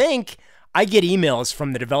emails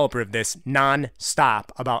from the developer of this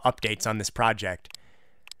non-stop about updates on this project.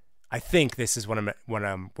 I think this is what I'm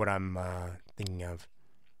thinking of.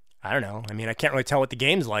 I don't know. I mean, I can't really tell what the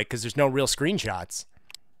game's like because there's no real screenshots.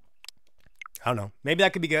 I don't know. Maybe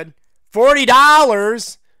that could be good.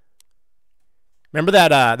 $40. Remember that?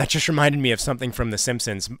 That just reminded me of something from The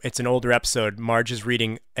Simpsons. It's an older episode. Marge is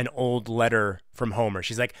reading an old letter from Homer.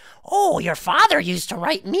 She's like, "Oh, your father used to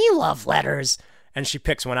write me love letters." And she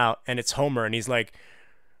picks one out, and it's Homer, and he's like,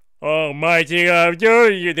 "Oh, my,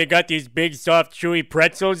 they got these big, soft, chewy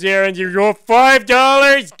pretzels there, and you're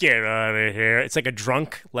 $5? Get out of here." It's like a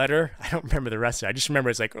drunk letter. I don't remember the rest of it. I just remember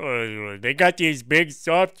it's like, "Oh, they got these big,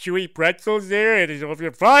 soft, chewy pretzels there, and it's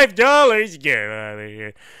over $5. Get out of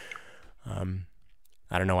here."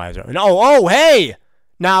 I don't know why I was... Oh, hey!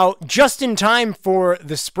 Now, just in time for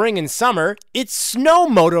the spring and summer, it's snow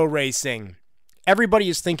moto racing. Everybody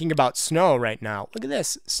is thinking about snow right now. Look at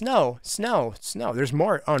this. Snow, snow, snow. There's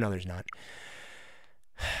more. Oh, no, there's not.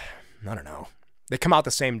 I don't know. They come out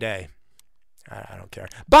the same day. I don't care.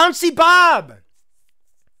 Bouncy Bob!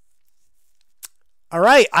 All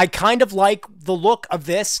right. I kind of like the look of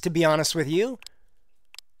this, to be honest with you.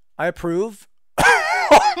 I approve.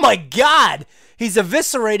 Oh, my God. He's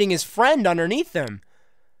eviscerating his friend underneath him.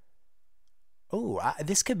 Oh,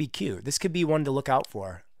 this could be cute. This could be one to look out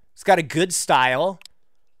for. It's got a good style.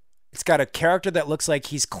 It's got a character that looks like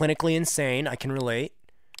he's clinically insane. I can relate.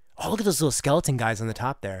 Oh, look at those little skeleton guys on the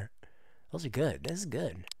top there. Those are good. This is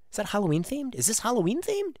good. Is that Halloween themed? Is this Halloween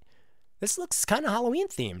themed? This looks kind of Halloween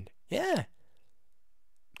themed. Yeah.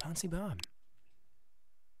 Bouncy Bob.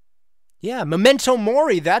 Yeah, Memento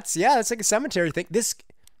Mori. That's like a cemetery thing.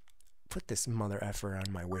 Put this mother effer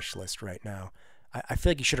on my wish list right now. I feel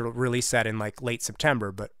like you should have released that in like late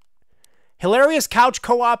September, but hilarious couch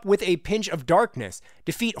co-op with a pinch of darkness.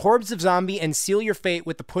 Defeat hordes of zombie and seal your fate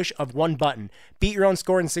with the push of one button. Beat your own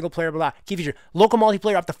score in single player, blah, blah. Key feature. Local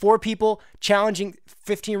multiplayer up to 4 people. Challenging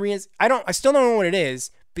 15 arenas. I still don't know what it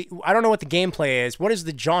is. I don't know what the gameplay is. What is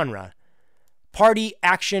the genre? Party,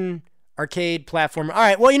 action, arcade, platform. All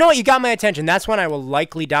right, well, you know what? You got my attention. That's one I will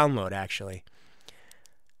likely download, actually.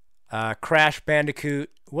 Crash Bandicoot.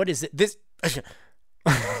 What is it? This...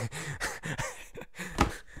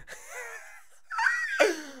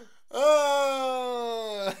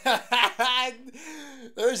 Oh,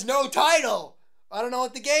 there's no title. I don't know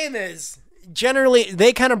what the game is. Generally,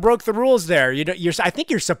 they kind of broke the rules there. I think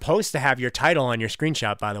you're supposed to have your title on your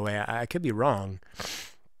screenshot, by the way. I could be wrong.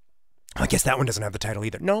 I guess that one doesn't have the title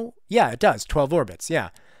either. No, yeah, it does. 12 Orbits, yeah.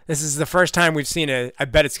 This is the first time we've seen it. I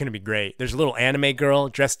bet it's going to be great. There's a little anime girl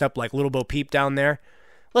dressed up like Little Bo Peep down there.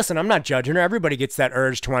 Listen, I'm not judging her. Everybody gets that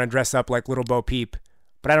urge to want to dress up like Little Bo Peep.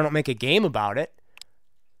 But I don't make a game about it.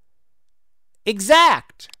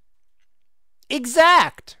 Exact.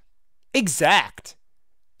 Exact.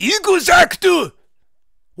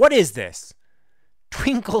 What is this?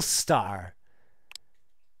 Twinkle Star.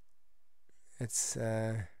 It's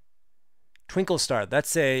Twinkle Star.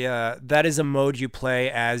 That is a mode you play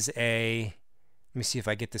as a... Let me see if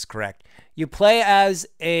I get this correct. You play as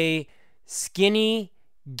a skinny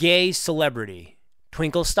gay celebrity.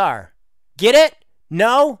 Twinkle Star. Get it?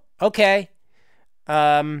 No? Okay.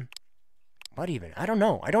 What even? I don't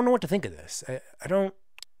know. I don't know what to think of this. I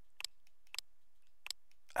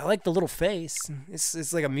like the little face.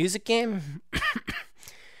 It's like a music game.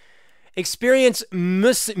 Experience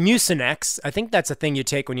Mucinex. I think that's a thing you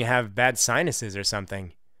take when you have bad sinuses or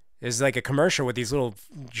something. There's like a commercial with these little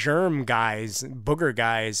germ guys, booger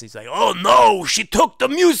guys. He's like, "Oh no, she took the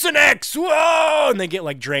Mucinex! Whoa!" And they get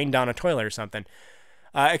like drained down a toilet or something.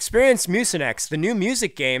 Experience Mucinex, the new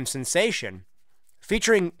music game sensation,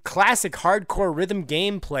 featuring classic hardcore rhythm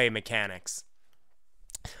gameplay mechanics.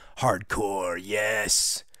 Hardcore,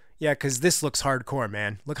 yes. Yeah, because this looks hardcore,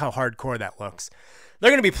 man. Look how hardcore that looks.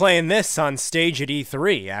 They're going to be playing this on stage at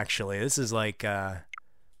E3, actually. This is like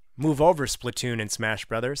move over Splatoon and Smash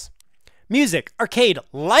Brothers. Music, arcade,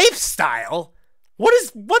 lifestyle? What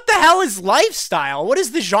the hell is lifestyle? What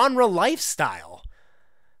is the genre lifestyle?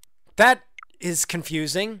 That is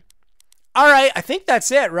confusing. All right, I think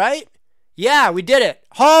that's it, right? Yeah, we did it.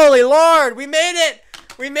 Holy Lord, we made it.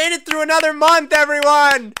 We made it through another month,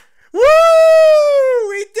 everyone. Woo!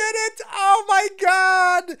 We did it. Oh my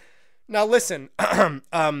God. Now listen,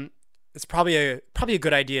 it's probably a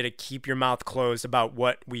good idea to keep your mouth closed about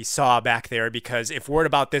what we saw back there, because if word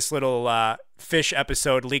about this little fish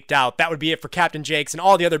episode leaked out, that would be it for Captain Jake's and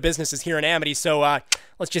all the other businesses here in Amity. So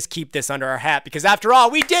let's just keep this under our hat, because after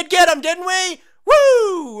all, we did get them, didn't we?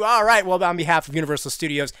 Woo! All right, well, on behalf of Universal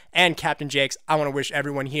Studios and Captain Jake's, I want to wish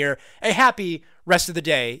everyone here a happy rest of the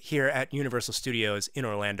day here at Universal Studios in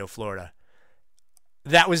Orlando, Florida.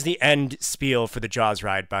 that was the end spiel for the Jaws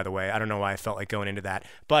ride, by the way. I don't know why I felt like going into that.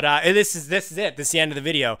 But this is it. This is the end of the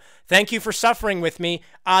video. Thank you for suffering with me.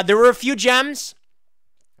 There were a few gems.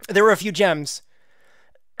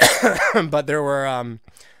 But there were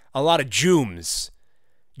a lot of jooms.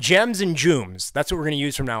 Gems and jooms. That's what we're going to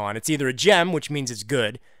use from now on. It's either a gem, which means it's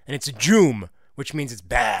good, and it's a joom, which means it's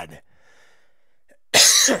bad.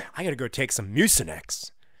 I got to go take some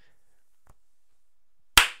Mucinex.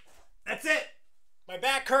 That's it. My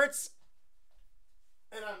back hurts,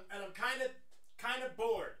 and I'm kind of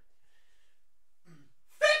bored. 50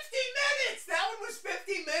 minutes. That one was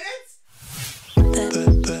 50 minutes.